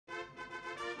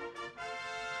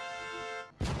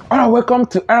Alright, welcome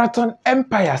to Eraton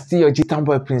Empire. Still your Gitan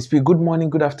boy Prince P. Good morning,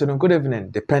 good afternoon, good evening,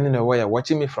 depending on where you're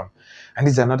watching me from. And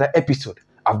this is another episode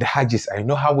of the Hajis. I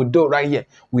know how we do right here.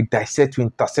 We dissect, we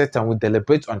intersect, and we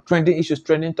deliberate on trending issues,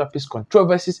 trending topics,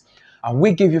 controversies, and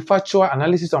we give you factual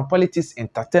analysis on politics,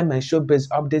 entertainment, show-based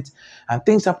updates, and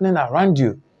things happening around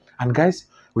you. And guys,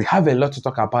 we have a lot to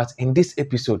talk about in this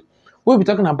episode. We'll be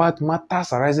talking about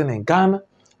matters arising in Ghana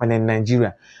and in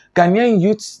Nigeria. Ghanaian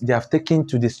youths, they have taken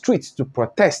to the streets to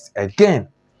protest again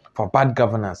for bad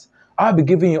governance. I'll be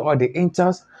giving you all the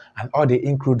intel and all the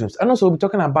inclusions. And also we'll be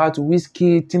talking about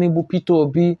Whiskey, Tinubu,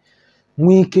 peterobi,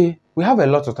 Wike. We have a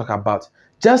lot to talk about.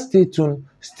 Just stay tuned,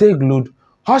 stay glued.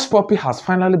 Hushpuppi has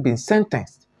finally been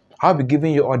sentenced. I'll be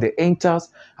giving you all the intel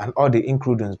and all the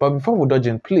inclusions. But before we dodge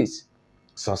in, please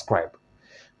subscribe.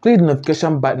 Click the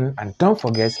notification button and don't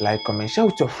forget to like, comment, share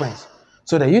with your friends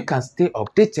so that you can stay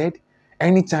updated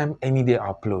anytime, any day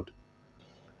I upload.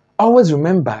 Always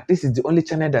remember, this is the only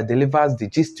channel that delivers the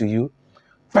gist to you,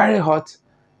 very hot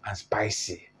and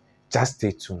spicy. Just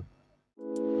stay tuned.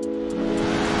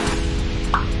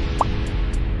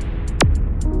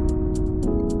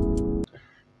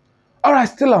 Alright,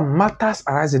 still on matters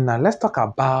arising now. Let's talk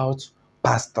about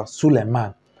Pastor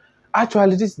Suleman.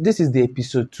 Actually, this is the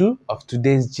episode 2 of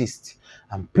today's gist.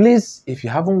 And please, if you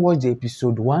haven't watched the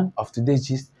episode 1 of today's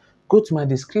gist, go to my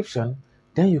description.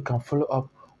 Then you can follow up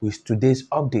with today's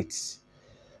updates.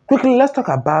 Quickly, let's talk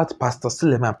about Pastor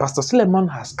Suleman. Pastor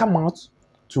Suleman has come out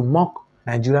to mock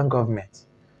Nigerian government.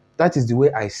 That is the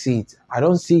way I see it. I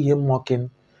don't see him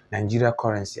mocking Nigeria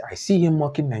currency. I see him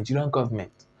mocking Nigerian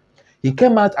government. He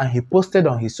came out and he posted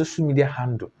on his social media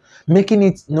handle, making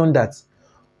it known that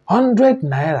 100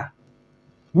 naira,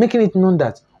 making it known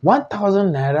that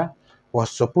 1,000 naira was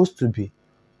supposed to be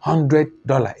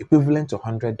 $100, equivalent to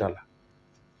 $100.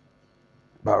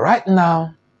 But right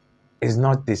now, it's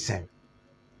not the same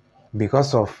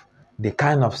because of the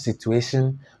kind of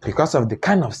situation, because of the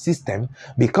kind of system,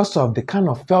 because of the kind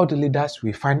of failed leaders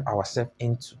we find ourselves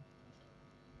into.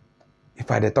 If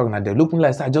I talk now, they look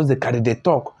like I just the carry the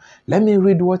talk. Let me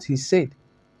read what he said.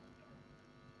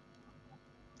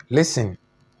 Listen.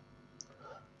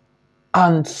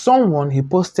 And someone, he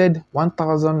posted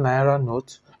 1,000 naira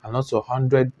note and also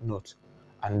 100 note.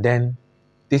 And then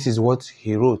this is what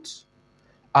he wrote.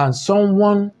 And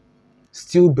someone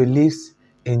still believes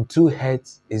in 2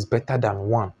 heads is better than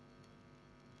 1.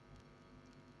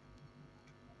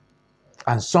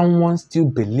 And someone still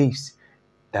believes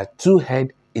that 2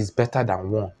 heads is better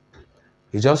than 1.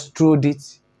 He just threw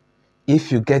it.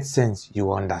 If you get sense, you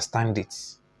will understand it.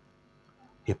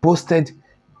 He posted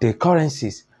the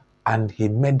currencies and he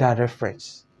made that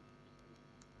reference,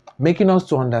 making us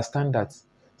to understand that,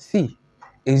 see,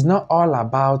 it's not all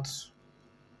about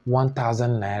 1,000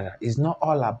 naira. It's not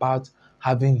all about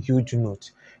having huge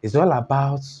notes. It's all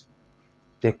about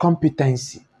the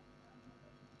competency.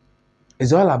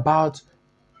 It's all about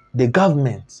the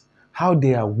government, how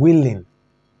they are willing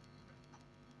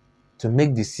to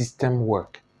make the system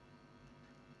work.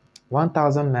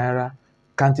 1,000 naira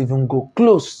can't even go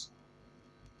close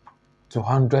to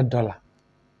 $100.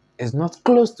 It's not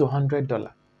close to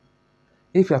 $100.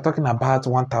 If you're talking about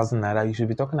 1,000 naira, you should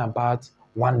be talking about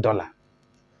 $1.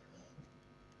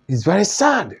 It's very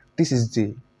sad. This is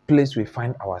the place we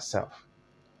find ourselves.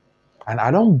 And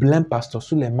I don't blame Pastor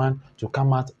Suleman to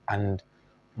come out and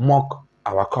mock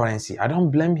our currency. I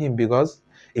don't blame him because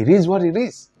it is what it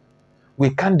is.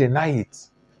 We can't deny it.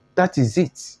 That is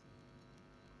it.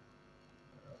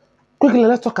 Quickly,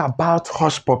 let's talk about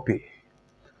Hushpuppi.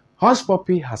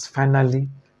 Hushpuppi has finally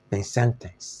been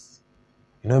sentenced.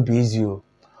 You know, be easy.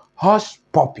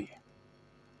 Hushpuppi,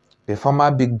 the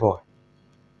former big boy,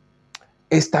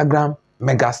 Instagram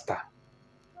megastar,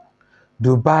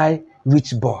 Dubai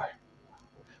rich boy,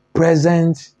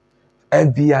 present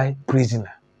FBI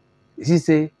prisoner. He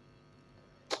say,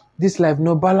 this life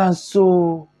no balance,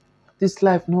 so this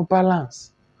life no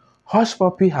balance.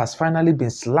 Hushpuppi has finally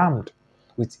been slammed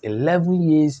with 11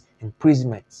 years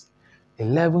imprisonment.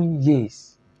 11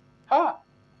 years.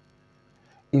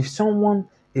 If someone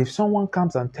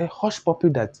comes and tell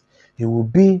Hushpuppi that he will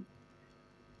be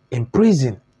in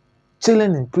prison,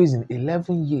 chilling in prison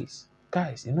 11 years,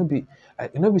 guys, it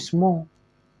no be small.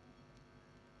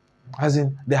 As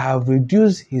in, they have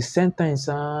reduced his sentence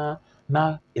now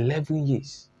 11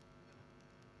 years.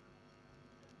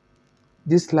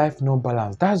 This life no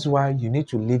balance. That's why you need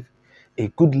to leave a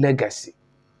good legacy.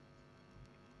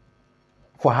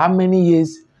 For how many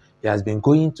years he has been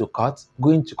going to court.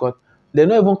 They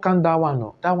don't even count that one.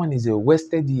 No. That one is a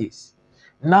wasted years.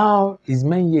 Now his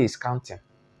main year is counting.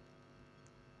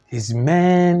 His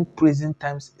main prison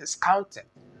times is counting.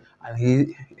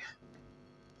 And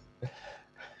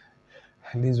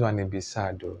this one will be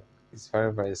sad though. It's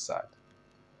very, very sad.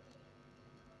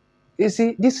 You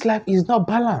see, this life is not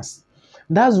balanced.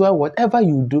 That's why whatever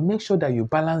you do, make sure that you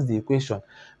balance the equation.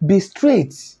 Be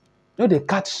straight. They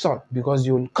cut short, because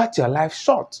you'll cut your life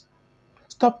short.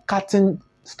 Stop cutting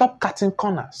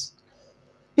corners.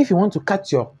 If you want to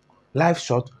cut your life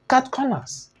short, cut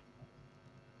corners.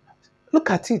 Look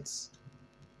at it.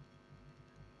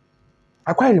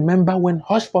 I quite remember when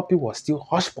Hushpuppi was still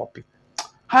Hushpuppi.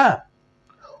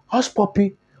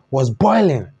 Hushpuppi was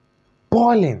boiling.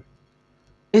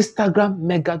 Instagram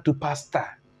mega duper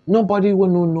star. Nobody will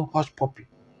know Hushpuppi.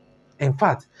 In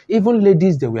fact, even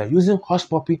ladies, they were using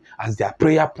Hushpuppi as their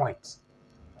prayer point.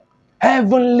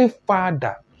 Heavenly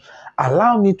Father,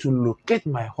 allow me to locate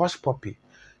my Hushpuppi.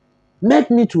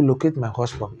 Make me to locate my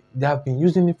Hushpuppi. They have been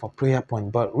using it for prayer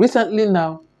point, but recently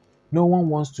now, no one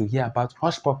wants to hear about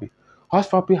Hushpuppi.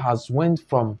 Hushpuppi has went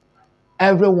from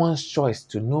everyone's choice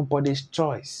to nobody's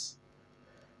choice.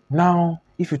 Now,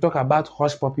 if you talk about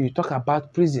Hushpuppi, you talk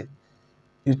about prison.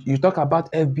 You talk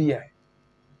about FBI.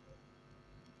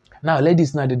 Now,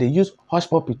 ladies, now they use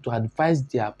Hushpuppi to advise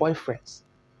their boyfriends.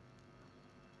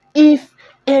 If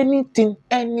anything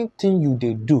you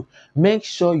did do, make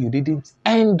sure you didn't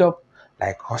end up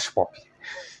like Hushpuppi.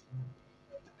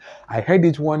 I heard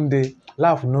it one day,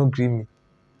 laugh no gree me.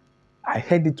 I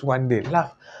heard it one day,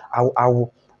 laugh.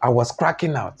 I was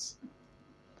cracking out.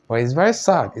 But it's very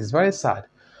sad. It's very sad.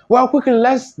 Well, quickly,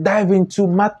 let's dive into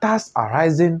matters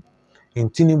arising in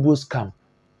Tinubu's camp.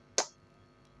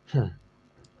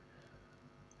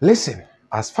 Listen,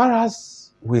 as far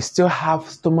as we still have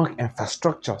stomach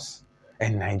infrastructures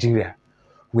in Nigeria,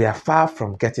 we are far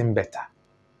from getting better.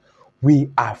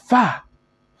 We are far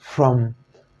from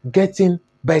getting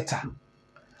better.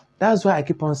 That's why I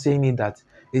keep on saying it, that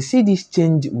you see this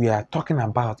change we are talking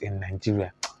about in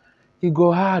Nigeria, it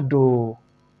go hard though.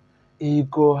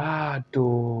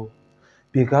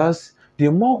 Because the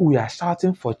more we are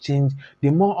shouting for change, the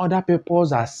more other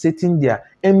people are sitting there,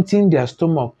 emptying their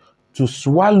stomach to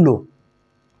swallow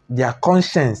their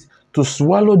conscience, to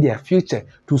swallow their future,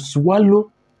 to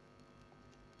swallow.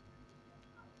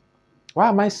 Why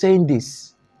am I saying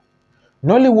this?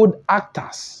 Nollywood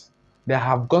actors, they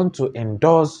have gone to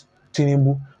endorse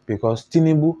Tinubu because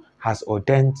Tinubu has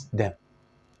ordained them.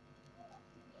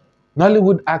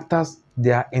 Nollywood actors,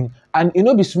 they are in, and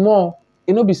be small,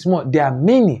 there are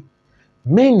many.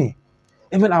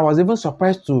 Even I was even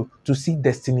surprised to see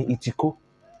Destiny Itiko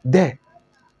there.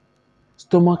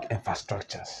 Stomach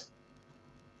infrastructures.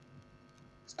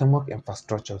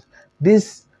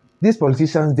 These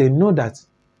politicians, they know that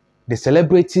the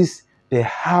celebrities, they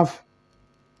have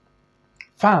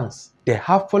fans, they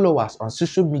have followers on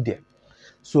social media.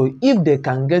 So if they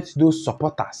can get those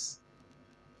supporters,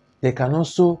 they can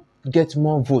also get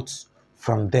more votes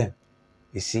from them.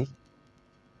 You see?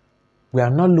 We are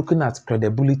not looking at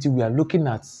credibility, we are looking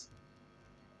at...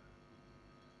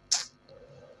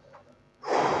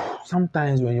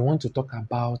 Sometimes when you want to talk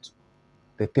about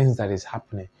the things that is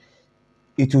happening,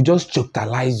 it will just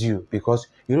choctalize you because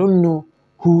you don't know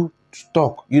who to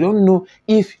talk. You don't know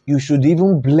if you should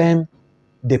even blame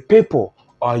the people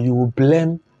or you will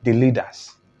blame the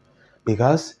leaders.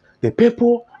 Because the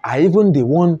people are even the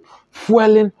one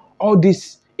fueling all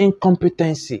this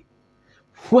incompetency,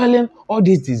 fueling all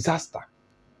this disaster.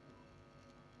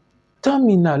 Tell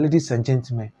me now, ladies and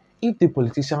gentlemen, if the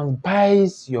politician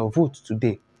buys your vote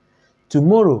today,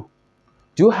 tomorrow,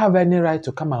 do you have any right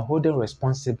to come and hold them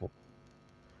responsible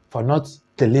for not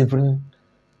delivering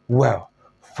well,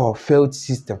 for failed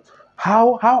system?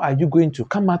 How are you going to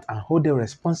come out and hold them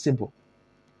responsible?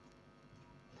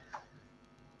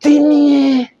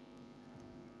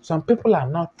 Some people are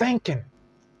not thinking.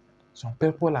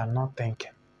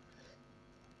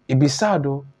 It be sad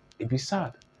though.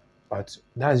 But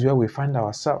that is where we find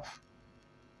ourselves.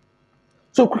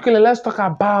 So quickly, let's talk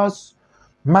about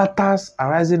matters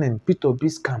arising in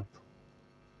peterobi's camp.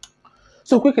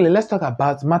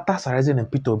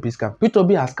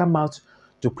 Peterobi has come out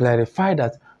to clarify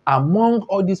that among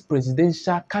all these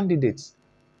presidential candidates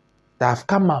that have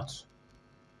come out,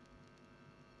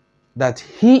 that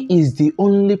he is the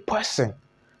only person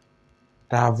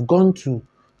that have gone to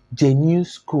genuine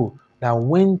school, that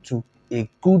went to a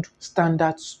good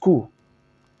standard school.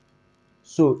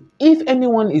 So if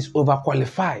anyone is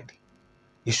overqualified,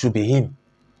 it should be him.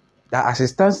 That as it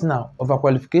stands now,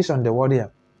 overqualification, the word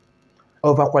here.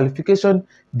 Overqualification,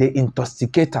 they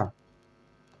intoxicate him.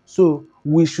 So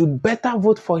we should better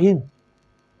vote for him,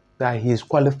 that he is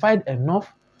qualified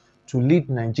enough to lead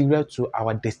Nigeria to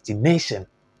our destination.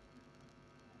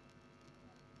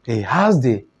 He has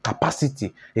the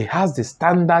capacity. He has the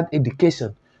standard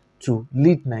education to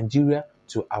lead Nigeria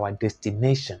to our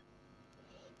destination.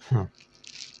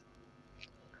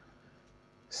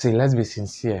 See, let's be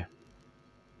sincere.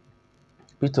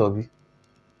 Peterobi,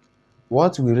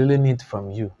 what we really need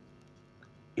from you,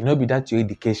 it no be that your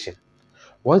education.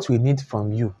 What we need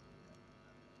from you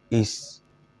is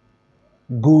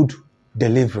good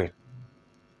delivery.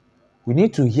 We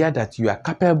need to hear that you are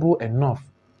capable enough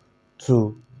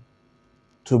to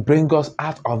bring us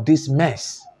out of this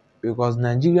mess, because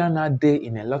Nigeria now dey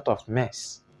in a lot of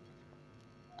mess.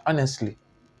 Honestly,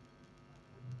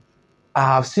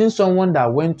 I have seen someone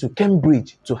that went to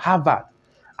Cambridge, to Harvard,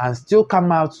 and still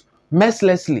come out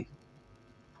mercilessly,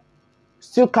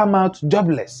 still come out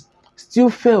jobless, still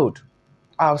failed.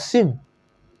 I've seen.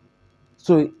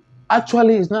 So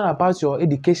actually, it's not about your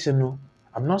education. No.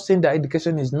 I'm not saying that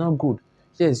education is not good.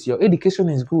 Yes, your education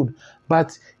is good,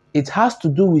 but it has to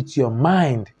do with your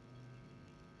mind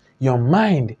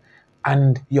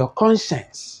and your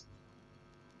conscience.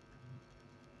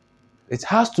 It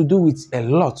has to do with a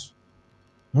lot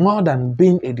more than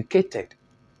being educated.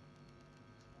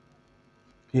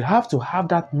 You have to have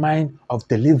that mind of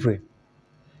delivery.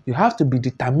 You have to be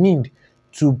determined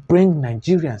to bring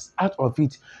Nigerians out of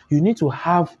it. You need to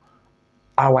have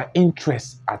our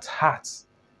interests at heart.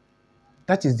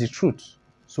 That is the truth.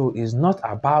 So it's not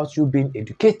about you being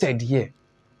educated here.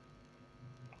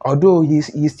 Although he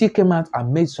still came out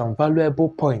and made some valuable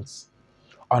points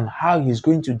on how he's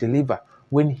going to deliver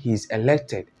when he's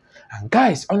elected. And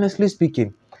guys, honestly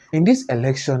speaking, in this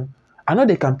election, I know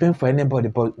they campaign for anybody,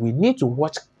 but we need to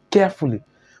watch carefully.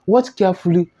 Watch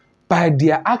carefully. By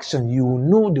their action, you will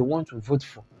know the one to vote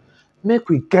for. Make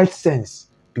we get sense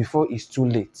before it's too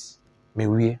late. May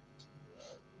we?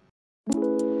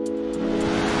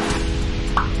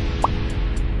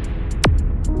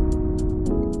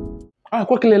 Alright,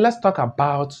 quickly, let's talk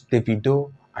about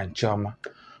Davido and Chioma.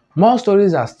 More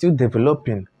stories are still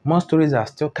developing. More stories are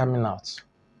still coming out.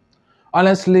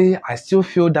 Honestly, I still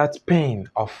feel that pain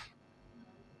of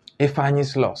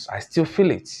Ifeanyi's loss. I still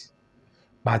feel it.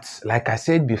 But like I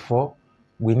said before,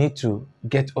 we need to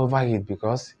get over it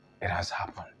because it has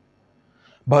happened.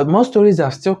 But more stories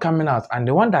are still coming out. And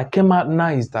the one that came out now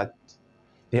is that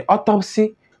the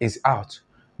autopsy is out.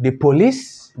 The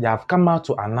police, they have come out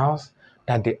to announce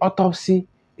that the autopsy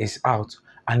is out.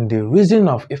 And the reason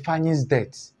of Ifeanyi's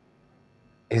death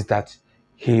is that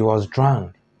he was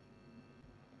drowned.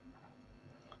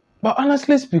 But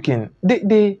honestly speaking,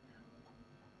 the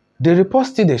report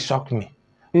still they shocked me,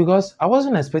 because I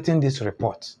wasn't expecting this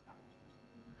report.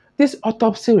 This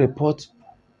autopsy report,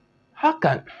 how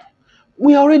can...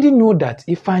 We already know that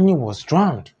Ifeanyi was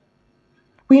drowned.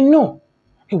 We know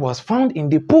he was found in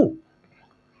the pool.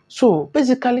 So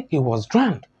basically, he was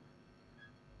drowned.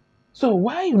 So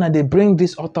why they bring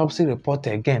this autopsy report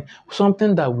again?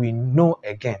 Something that we know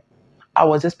again. I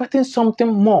was expecting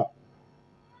something more.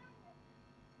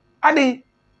 Adi,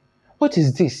 what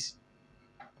is this?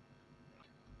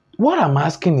 What I'm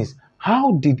asking is,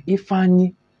 how did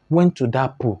Ifeanyi went to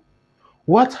that pool?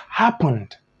 What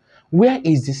happened? Where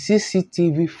is the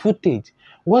CCTV footage?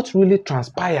 What really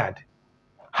transpired?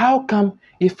 How come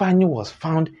Ifeanyi was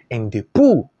found in the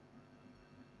pool?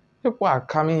 People are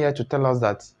coming here to tell us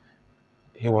that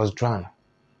he was drowned.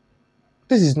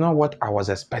 This is not what I was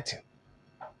expecting.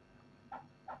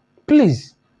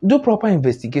 Please, do proper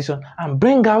investigation and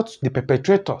bring out the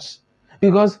perpetrators.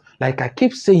 Because, like I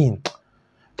keep saying,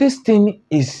 this thing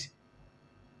is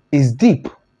deep.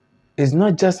 It's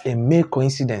not just a mere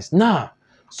coincidence. Nah,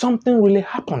 something really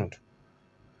happened.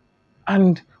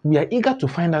 And we are eager to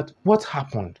find out what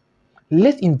happened.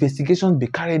 Let investigations be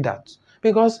carried out.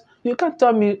 Because you can't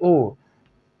tell me, oh,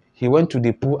 he went to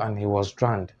the pool and he was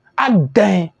drowned.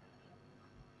 Dang!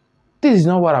 This is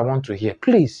not what I want to hear.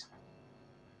 Please.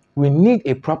 We need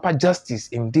a proper justice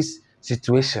in this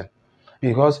situation.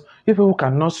 Because people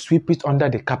cannot sweep it under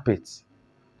the carpet.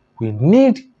 We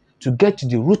need to get to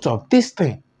the root of this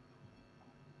thing.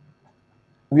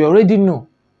 We already know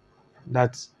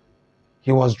that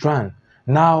he was drowned.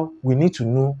 Now we need to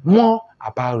know more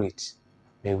about it.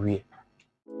 May we?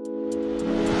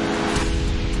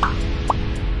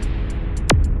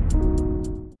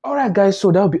 Alright guys,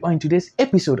 so that will be all in today's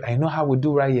episode. I know how we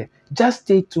do right here. Just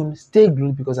stay tuned, stay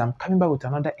glued, because I'm coming back with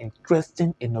another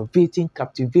interesting, innovating,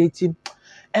 captivating,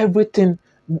 everything.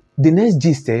 The next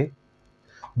gist,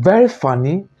 very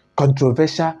funny,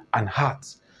 controversial, and hot.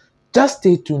 Just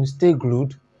stay tuned, stay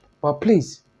glued, but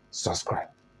please subscribe.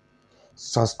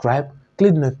 Subscribe,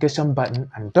 click the notification button,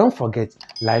 and don't forget,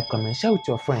 like, comment, share with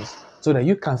your friends so that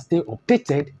you can stay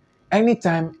updated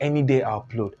anytime, any day I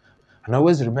upload. And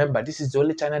always remember, this is the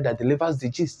only channel that delivers the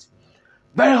gist.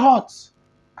 Very hot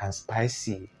and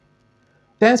spicy.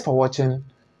 Thanks for watching.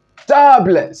 God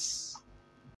bless.